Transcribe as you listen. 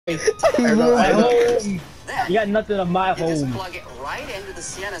My home. You got nothing on my home. Just plug it right into the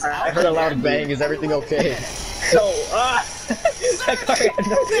Sienna's I heard a loud bang. Is everything okay? No,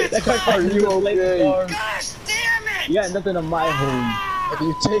 that car Are you okay? Gosh damn it! You got nothing on my home. Have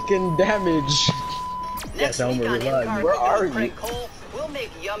you taken damage? Next Yes, week Elmer, on run. In-Car Where Cooking are with Craig you? Cole, we'll make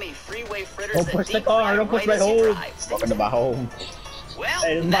yummy freeway fritters Don't that push the deep car, fry don't push right my as you home. drive. Stay Welcome to my home. Well,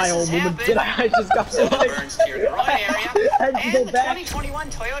 Hey, it's my home, woman. happen. I just got So stuck. burns to your groin area. I had to And go the back. 2021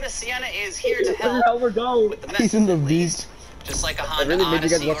 Toyota Sienna is here to Where help the hell we're going? with the He's in the message, at least. beach. Just like a I Honda really made you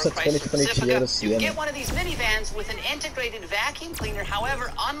guys Odyssey watch or the Chrysler 2020 Pacifica, Toyota you Sienna. can get one of these minivans with an integrated vacuum cleaner.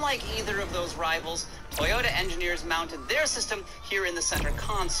 However, unlike either of those rivals, Toyota engineers mounted their system here in the center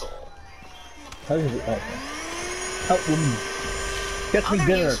console. How is it? Help woman. Get me Other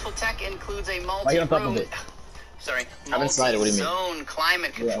dinner. useful tech includes a Why you on top of multi-room, it? I'm inside it, what do you mean? multi-zone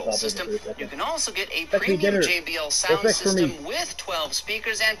climate Yeah, control I'll system. take it. You can also get a Fetch me premium dinner. JBL sound fetch for me. system with 12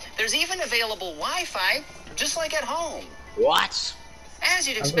 speakers, and there's even available Wi-Fi, just like at home. What? As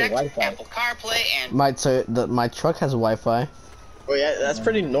you'd I'm expect, doing Wi-Fi. Apple CarPlay and My truck has Wi-Fi. Oh yeah, that's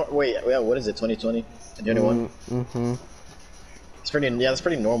pretty. Wait, yeah. What is it? 2020? 2021? Mm-hmm. It's pretty. Yeah, that's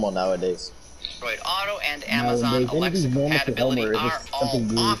pretty normal nowadays. Android Auto and No, Amazon there's Alexa anything normal to compatibility Elmer, it's are just all something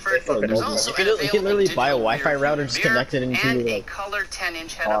weird. offered. There's also You can literally buy a Wi-Fi router, just connect it into and a the color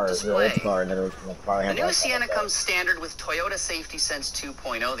 10-inch head-up car, the display. old car, and then it'll probably The have new Wi-Fi. Sienna comes standard with Toyota Safety Sense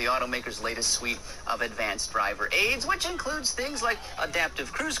 2.0, the automaker's latest suite of advanced driver aids, which includes things like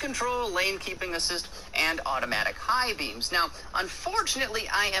adaptive cruise control, lane keeping assist, and automatic high beams. Now, unfortunately,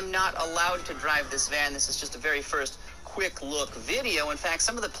 I am not allowed to drive this van. This is just a very first quick look video. In fact,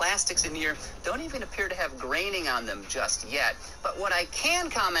 some of the plastics in here don't even appear to have graining on them just yet. But what I can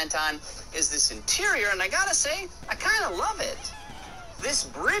comment on is this interior, and I gotta say, I kind of love it. This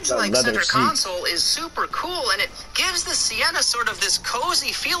bridge-like leather center seats. console is super cool, and it gives the Sienna sort of this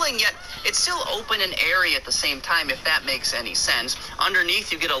cozy feeling, yet it's still open and airy at the same time, if that makes any sense.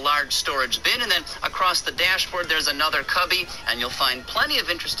 Underneath, you get a large storage bin, and then across the dashboard, there's another cubby, and you'll find plenty of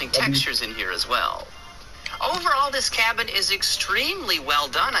interesting textures in here as well. Overall, this cabin is extremely well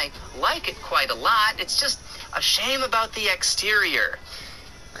done. I like it quite a lot. It's just a shame about the exterior.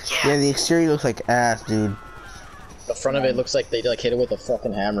 Yeah, the exterior looks like ass, dude. The front of it looks like they hit it with a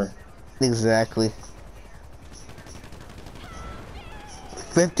fucking hammer. Exactly.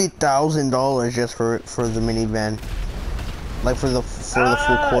 $50,000 just for the minivan, like for the full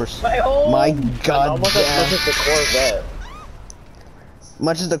course. My home. My God, Almost as much as the Corvette.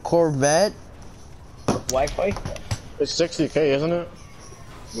 much as the Corvette. Wi-Fi? It's 60K, isn't it?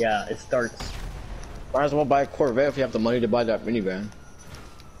 Yeah, it starts. Might as well buy a Corvette if you have the money to buy that minivan.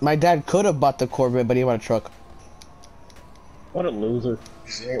 My dad could have bought the Corvette, but he bought a truck. What a loser.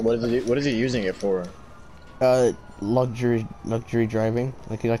 What is he using it for? Luxury driving.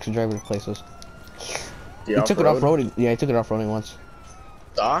 Like he likes to drive into places. The He took it off-road? off-roading. Yeah, he took it off-roading once.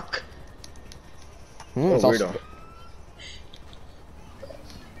 Doc? It's Oh, also- weirdo.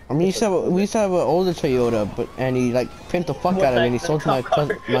 I mean, we used to have an older Toyota, and he like pimped the fuck out of it, and he sold to my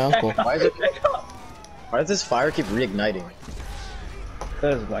uncle. Why does this fire keep reigniting?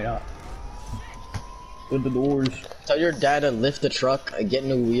 Because why not? With the doors. Tell your dad to lift the truck, get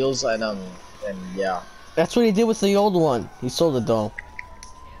new wheels, and yeah. That's what he did with the old one. He sold it though.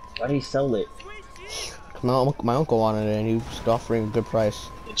 Why did he sell it? My uncle wanted it, and he was offering a good price.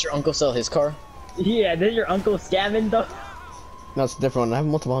 Did your uncle sell his car? Yeah, did your uncle scamming though? No, it's a different one. I have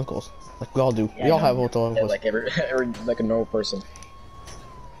multiple uncles. Like we all do. Yeah, We all I know. have multiple Yeah, uncles. like every like a normal person.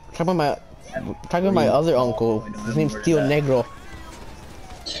 Talking about my other uncle. His name's Tio Negro.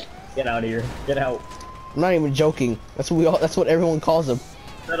 Get out of here. Get out. I'm not even joking. That's what everyone calls him.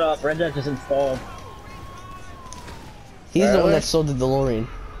 Shut up. Red Dead just installed. He's the one Really? that sold the DeLorean.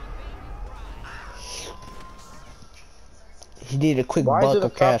 He needed a quick Why buck did the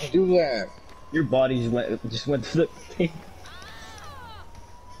of cash. cops do that? Your body just went to the thing.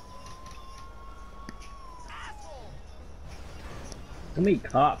 Too many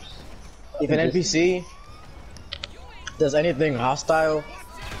cops. If an NPC does anything hostile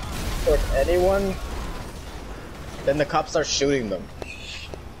towards anyone, then the cops start shooting them.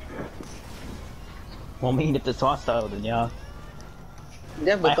 Well, I mean, if it's hostile, then yeah.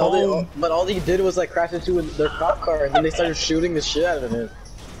 Yeah, but all he did was like crash into their cop car, and then they started shooting the shit out of him.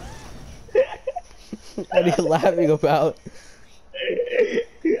 What are you laughing about?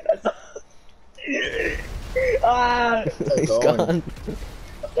 Ah! He's going. gone.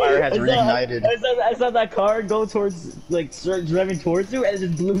 The fire has reignited. I saw that car go towards, like, start driving towards you, and it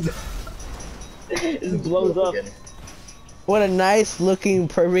just blew up. It just blows up. What a nice looking,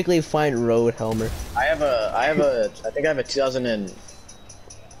 perfectly fine road, Helmer. I think I have a 2000 and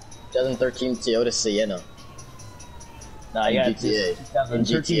 2013 Toyota Sienna. Nah, In yeah, GTA. In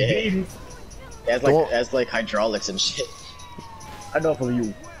GTA. It has like hydraulics and shit. I know for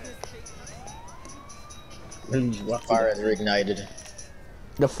you. Fire is reignited.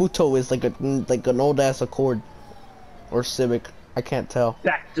 The Futo is like an old ass Accord or Civic. I can't tell.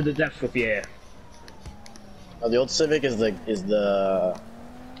 Back to the depths with you. Oh, the old Civic is the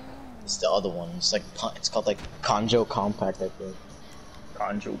other one. It's called like Conjo Compact, I think.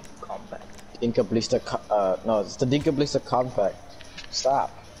 Conjo Compact. Dinka Blista. No, it's the Dinka Blista Compact.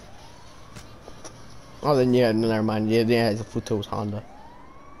 Stop. Oh, then yeah, never mind. Yeah, the Futo was Honda.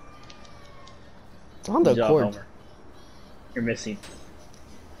 It's Honda Good job, Accord. Homer. You're missing.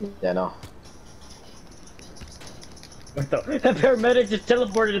 Yeah, no. What the? That paramedic just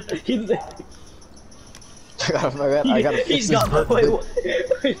teleported. I gotta fix He's this. got. Wait,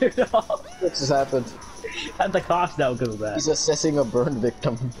 no. What just happened? At the cops now because of that. He's assessing a burn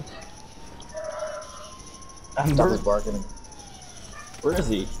victim. Stop his bargaining. Where is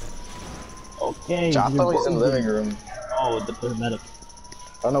he? Okay. Chapo is in the living room. Oh, the paramedic.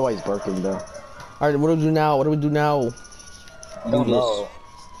 I don't know why he's barking though. Alright, what do we do now? What do we do now? I don't know.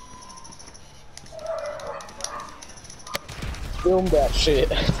 Film that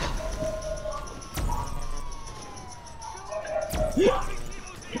shit.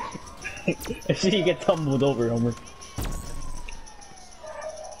 I see you get tumbled over, Homer.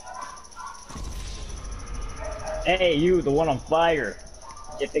 Hey, you, the one on fire.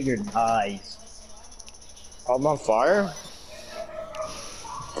 Get figured dies. I'm on fire?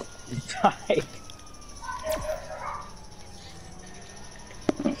 You died.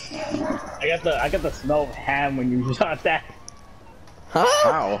 I got the smell of ham when you shot that. Huh?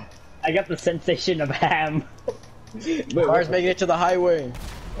 How? I got the sensation of ham. Wait, Car's making it to the highway.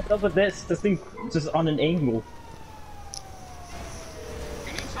 what's up with this? This thing just on an angle.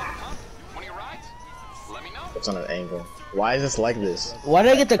 You need something, huh? One of your rides? Let me know. It's on an angle. Why is this like this? Why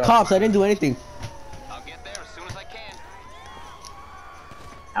did I get the cops? I didn't do anything. I'll get there as soon as I can.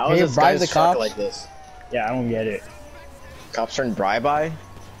 How Hey, is this bribe guy's the truck cops? like this? Yeah, I don't get it. Cops turn bribe-eye?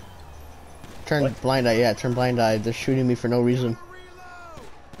 Turn blind eye. Yeah, turn blind eye. They're shooting me for no reason.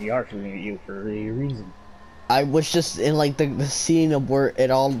 We are shooting at you for a reason. I was just in like the scene of where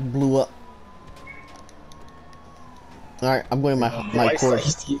it all blew up. Alright, I'm going my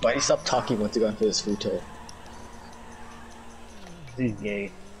course. Why do you stop talking once you go into this Futo? He's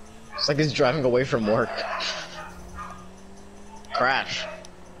gay. It's like he's driving away from work. Crash.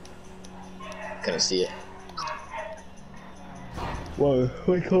 Couldn't see it. Whoa,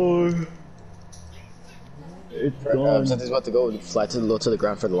 my car. It's gone. Something's about to go fly to low to the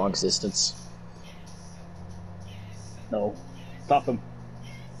ground for the longest distance. No. Stop him.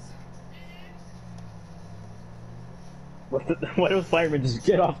 Why don't firemen just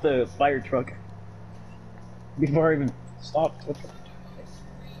get off the fire truck? Before I even stopped. What the?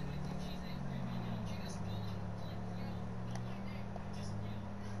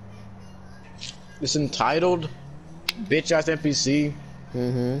 This entitled bitch ass NPC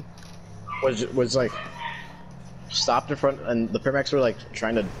was like stopped in front, and the paramedics were like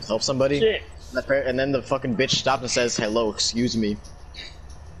trying to help somebody. Shit. And then the fucking bitch stopped and says, "Hello, excuse me."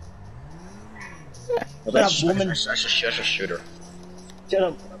 Well, Shut up, woman. I should shoot her. Shut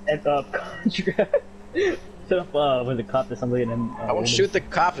up. And shut up. With the cop or something, and then. I won't shoot the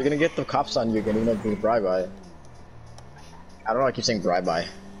cops. You're gonna get the cops on you again. You're gonna be bribe-eye. I don't know. I keep saying bribe-eye.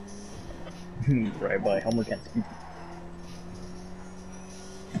 Right by. Homer can't speak.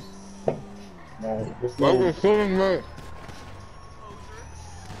 No. Why are you shooting me?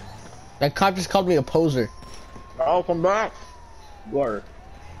 That cop just called me a poser. I'll come back. You are.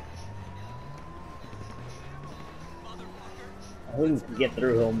 I hope you can get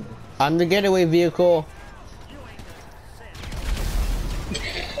through, Homer. I'm the getaway vehicle.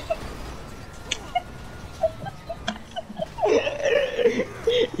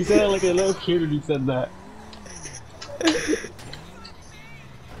 He sounded like a little kid when he said that.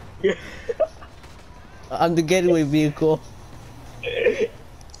 I'm the getaway vehicle. It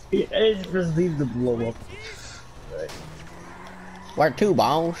just proceeds to blow up. Right. Where to,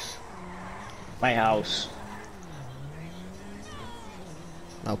 boss? My house.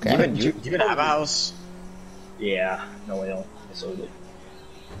 Okay. Do you even have a house? Yeah. No, I don't. I sold it.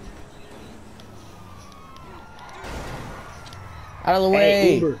 Out of the Hey,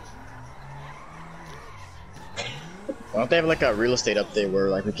 way. Uber. Why don't they have like a real estate up there where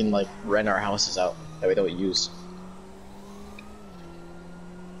like we can like rent our houses out that we don't use?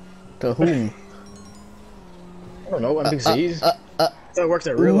 To whom? I don't know. NPCs. That's how it works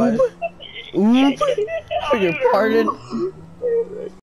in real life. Oop. Your pardon.